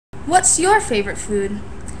What's your favorite food?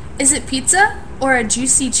 Is it pizza or a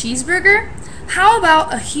juicy cheeseburger? How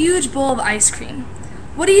about a huge bowl of ice cream?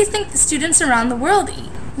 What do you think the students around the world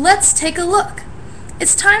eat? Let's take a look.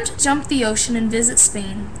 It's time to jump the ocean and visit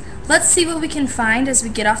Spain. Let's see what we can find as we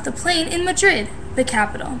get off the plane in Madrid, the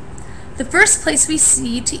capital. The first place we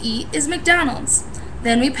see to eat is McDonald's.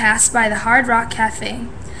 Then we pass by the Hard Rock Cafe.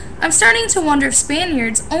 I'm starting to wonder if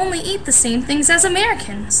Spaniards only eat the same things as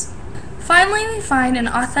Americans. Finally, we find an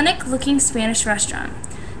authentic-looking Spanish restaurant.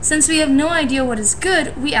 Since we have no idea what is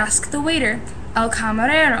good, we ask the waiter, El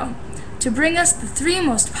Camarero, to bring us the 3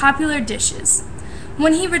 most popular dishes.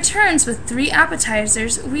 When he returns with 3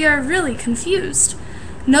 appetizers, we are really confused.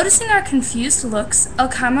 Noticing our confused looks, El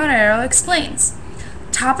Camarero explains.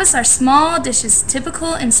 Tapas are small dishes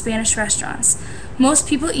typical in Spanish restaurants. Most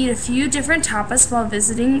people eat a few different tapas while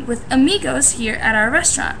visiting with amigos here at our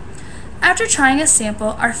restaurant. After trying a sample,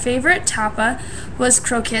 our favorite tapa was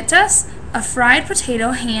croquetas, a fried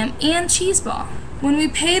potato, ham, and cheese ball. When we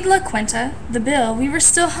paid la cuenta, the bill, we were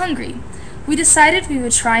still hungry. We decided we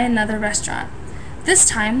would try another restaurant. This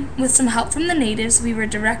time, with some help from the natives, we were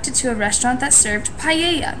directed to a restaurant that served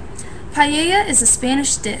paella. Paella is a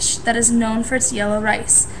Spanish dish that is known for its yellow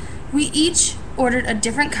rice. We each ordered a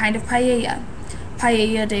different kind of paella.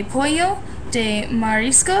 Paella de pollo, de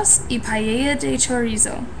mariscos, y paella de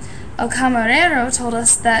chorizo. El Camarero told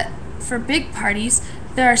us that for big parties,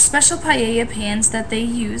 there are special paella pans that they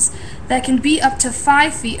use that can be up to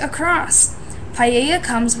 5 feet across. Paella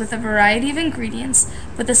comes with a variety of ingredients,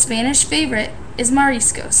 but the Spanish favorite is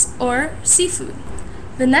mariscos, or seafood.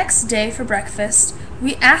 The next day for breakfast,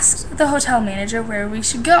 we asked the hotel manager where we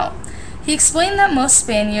should go. He explained that most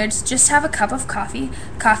Spaniards just have a cup of coffee,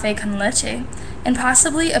 café con leche, and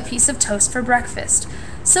possibly a piece of toast for breakfast.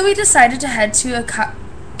 So we decided to head to a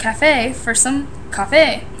cafe for some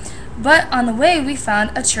café. But on the way, we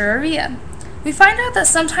found a churreria. We find out that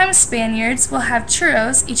sometimes Spaniards will have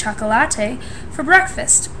churros y chocolate for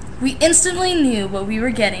breakfast. We instantly knew what we were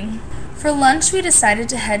getting. For lunch, we decided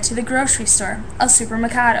to head to the grocery store, El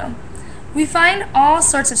Supermercado. We find all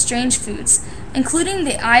sorts of strange foods, including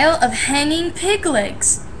the aisle of hanging pig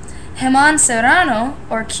legs. Jamón serrano,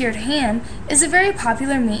 or cured ham, is a very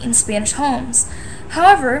popular meat in Spanish homes.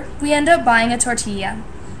 However, we end up buying a tortilla.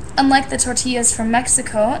 Unlike the tortillas from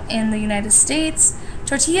Mexico and the United States,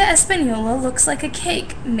 tortilla española looks like a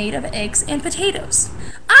cake made of eggs and potatoes.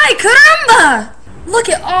 Ay, caramba! Look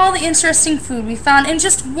at all the interesting food we found in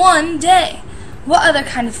just one day. What other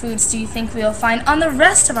kind of foods do you think we will find on the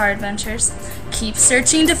rest of our adventures? Keep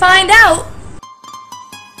searching to find out!